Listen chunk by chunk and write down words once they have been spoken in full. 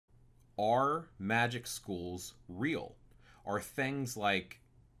Are magic schools real? Are things like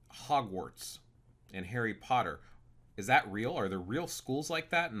Hogwarts and Harry Potter, is that real? Are there real schools like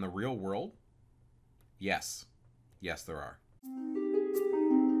that in the real world? Yes. Yes, there are.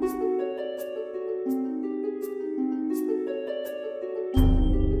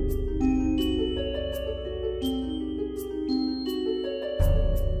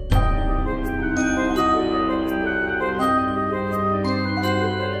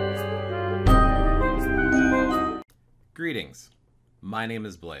 Greetings. My name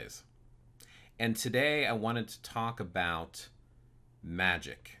is Blaze. And today I wanted to talk about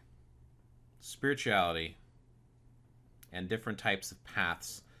magic, spirituality, and different types of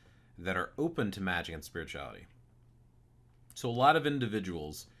paths that are open to magic and spirituality. So a lot of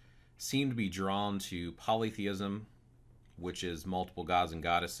individuals seem to be drawn to polytheism, which is multiple gods and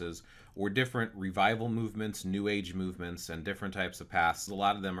goddesses, or different revival movements, new age movements, and different types of paths. A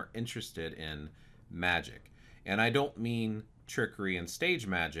lot of them are interested in magic. And I don't mean trickery and stage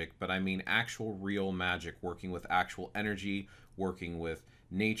magic, but I mean actual real magic, working with actual energy, working with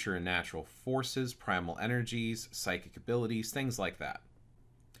nature and natural forces, primal energies, psychic abilities, things like that.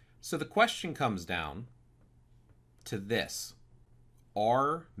 So the question comes down to this: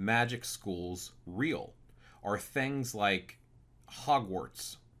 are magic schools real? Are things like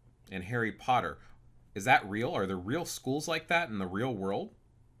Hogwarts and Harry Potter, is that real? Are there real schools like that in the real world?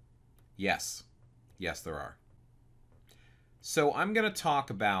 Yes. Yes, there are. So I'm going to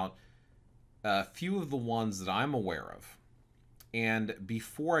talk about a few of the ones that I'm aware of. And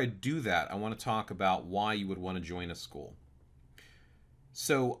before I do that, I want to talk about why you would want to join a school.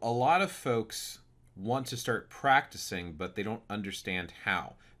 So a lot of folks want to start practicing, but they don't understand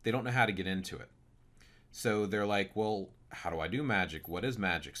how. They don't know how to get into it. So they're like, well, how do I do magic? What is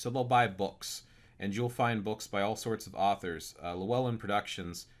magic? So they'll buy books, and you'll find books by all sorts of authors. Llewellyn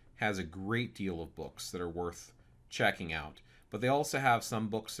Productions has a great deal of books that are worth checking out. But they also have some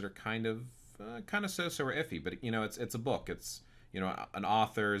books that are kind of so-so or iffy. But, you know, it's a book. It's, you know, an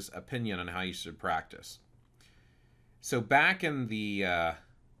author's opinion on how you should practice. So back in the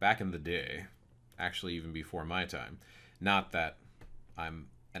day, actually even before my time, not that I'm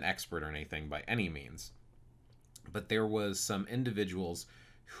an expert or anything by any means, but there was some individuals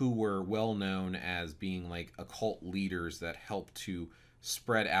who were well known as being like occult leaders that helped to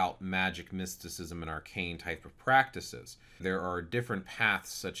spread out magic, mysticism, and arcane type of practices. There are different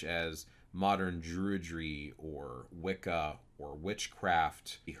paths such as modern Druidry or Wicca or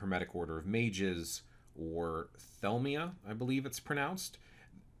Witchcraft, the Hermetic Order of Mages, or Thelmia, I believe it's pronounced.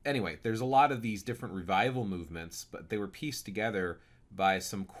 Anyway, there's a lot of these different revival movements, but they were pieced together by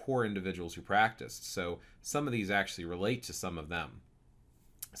some core individuals who practiced. So some of these actually relate to some of them.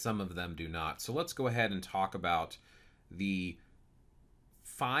 Some of them do not. So let's go ahead and talk about the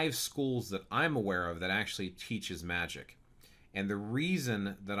 5 schools that I'm aware of that actually teaches magic. And the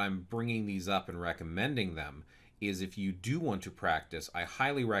reason that I'm bringing these up and recommending them is if you do want to practice, I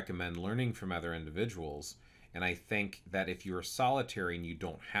highly recommend learning from other individuals. And I think that if you're solitary and you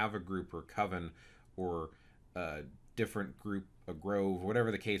don't have a group or coven or a different group, a grove,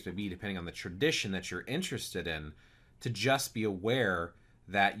 whatever the case may be, depending on the tradition that you're interested in, to just be aware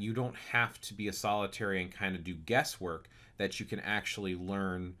that you don't have to be a solitary and kind of do guesswork, that you can actually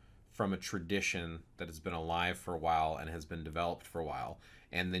learn from a tradition that has been alive for a while and has been developed for a while.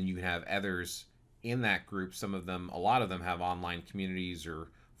 And then you can have others in that group. Some of them, a lot of them have online communities or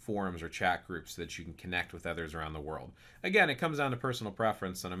forums or chat groups so that you can connect with others around the world. Again, it comes down to personal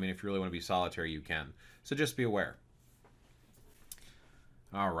preference. And I mean, if you really want to be solitary, you can. So just be aware.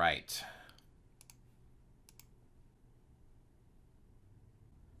 All right.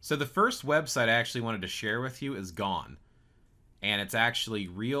 So the first website I actually wanted to share with you is gone. And it's actually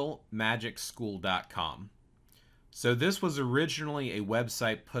realmagicschool.com. So this was originally a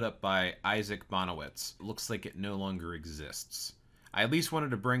website put up by Isaac Bonowitz. It looks like it no longer exists. I at least wanted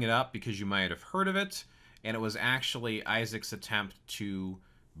to bring it up because you might have heard of it, and it was actually Isaac's attempt to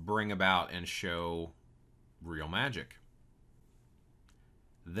bring about and show real magic.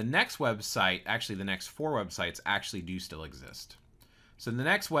 The next website, actually the next 4 websites, actually do still exist. So the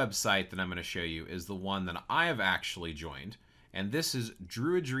next website that I'm going to show you is the one that I have actually joined, and this is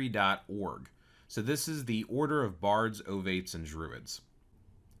Druidry.org. So this is the Order of Bards, Ovates, and Druids.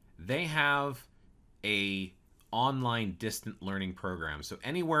 They have a online distant learning program. So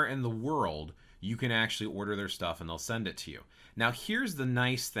anywhere in the world, you can actually order their stuff and they'll send it to you. Now here's the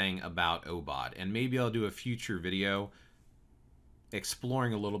nice thing about OBOD, and maybe I'll do a future video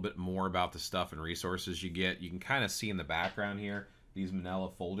exploring a little bit more about the stuff and resources you get. You can kind of see in the background here, these manila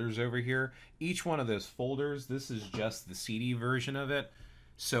folders over here. Each one of those folders, this is just the CD version of it.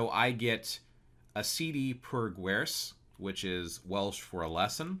 So I get a CD per gwers, which is Welsh for a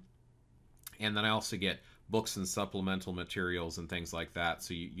lesson. And then I also get books and supplemental materials and things like that.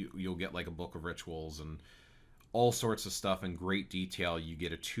 So you'll get like a book of rituals and all sorts of stuff in great detail. You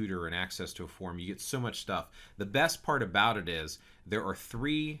get a tutor and access to a forum. You get so much stuff. The best part about it is there are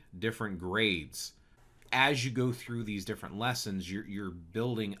 3 different grades. As you go through these different lessons, you're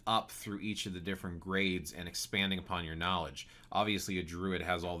building up through each of the different grades and expanding upon your knowledge. Obviously, a druid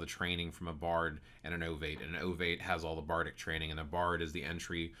has all the training from a bard and an ovate, and an ovate has all the bardic training, and a bard is the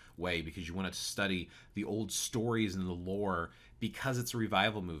entry way because you want to study the old stories and the lore because it's a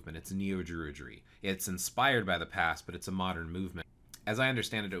revival movement. It's neo-Druidry. It's inspired by the past, but it's a modern movement. As I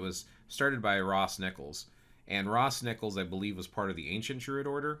understand it, it was started by Ross Nichols. And Ross Nichols, I believe, was part of the Ancient Druid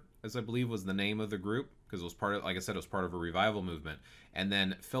Order, as I believe was the name of the group, because it was part of, like I said, it was part of a revival movement. And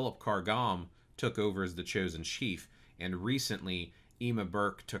then Philip Cargam took over as the Chosen Chief, and recently Ema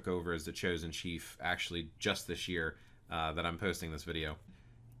Burke took over as the Chosen Chief, actually just this year that I'm posting this video.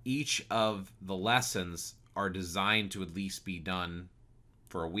 Each of the lessons are designed to at least be done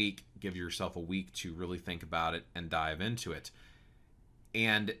for a week. Give yourself a week to really think about it and dive into it.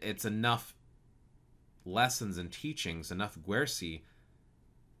 And it's enough lessons and teachings, enough gwersi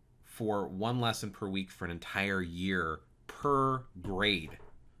for 1 lesson per week for an entire year per grade.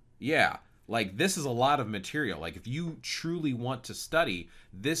 Yeah, like this is a lot of material. Like if you truly want to study,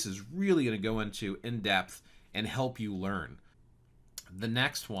 this is really going to go into in-depth and help you learn. The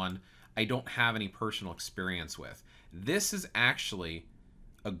next one, I don't have any personal experience with. This is actually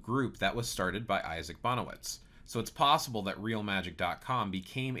a group that was started by Isaac Bonowitz. So it's possible that realmagic.com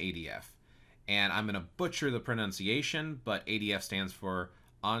became ADF. And I'm going to butcher the pronunciation, but ADF stands for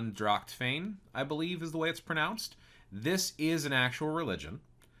nDraíocht Féin, I believe is the way it's pronounced. This is an actual religion.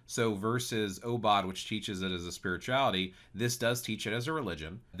 So versus OBOD, which teaches it as a spirituality, this does teach it as a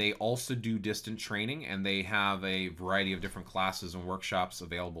religion. They also do distant training, and they have a variety of different classes and workshops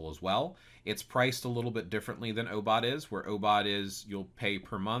available as well. It's priced a little bit differently than OBOD is, where OBOD is you'll pay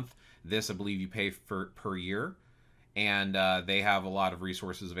per month. This, I believe, you pay per year. And they have a lot of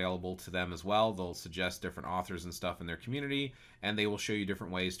resources available to them as well. They'll suggest different authors and stuff in their community, and they will show you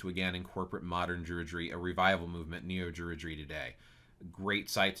different ways to, again, incorporate modern Druidry, a revival movement, neo-Druidry today. Great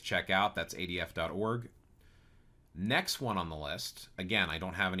site to check out. That's adf.org. Next one on the list, again, I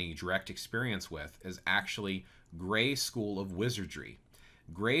don't have any direct experience with, is actually Grey School of Wizardry.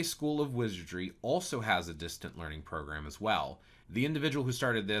 Grey School of Wizardry also has a distant learning program as well. The individual who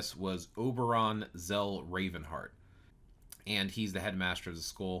started this was Oberon Zell Ravenheart, and he's the headmaster of the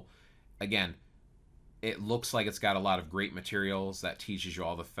school. Again, it looks like it's got a lot of great materials that teaches you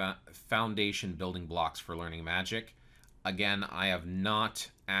all the foundation building blocks for learning magic. Again, I have not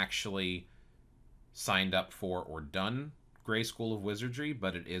actually signed up for or done Grey School of Wizardry,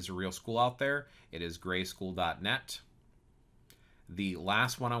 but it is a real school out there. It is greyschool.net. The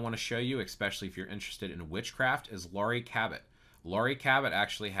last one I want to show you, especially if you're interested in witchcraft, is Laurie Cabot. Laurie Cabot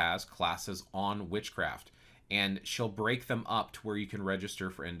actually has classes on witchcraft, and she'll break them up to where you can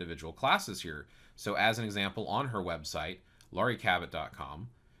register for individual classes here. So as an example, on her website, lauriecabot.com,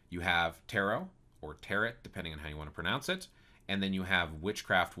 you have tarot, or tarot, depending on how you want to pronounce it, and then you have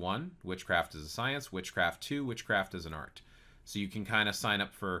Witchcraft 1, Witchcraft is a science, Witchcraft 2, Witchcraft is an art. So you can kind of sign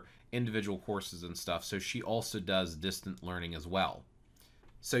up for individual courses and stuff. So she also does distant learning as well.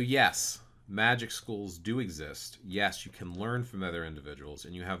 So yes, magic schools do exist. Yes, you can learn from other individuals,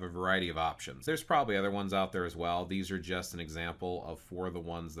 and you have a variety of options. There's probably other ones out there as well. These are just an example of 4 of the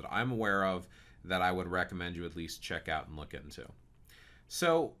ones that I'm aware of that I would recommend you at least check out and look into.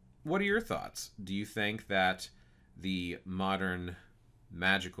 So what are your thoughts? Do you think that the modern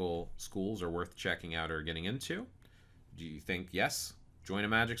magical schools are worth checking out or getting into? Do you think, yes, join a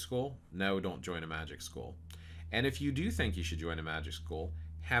magic school? No, don't join a magic school. And if you do think you should join a magic school,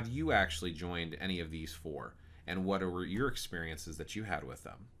 have you actually joined any of these 4? And what were your experiences that you had with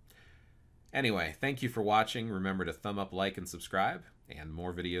them? Anyway, thank you for watching. Remember to thumb up, like, and subscribe, and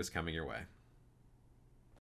more videos coming your way.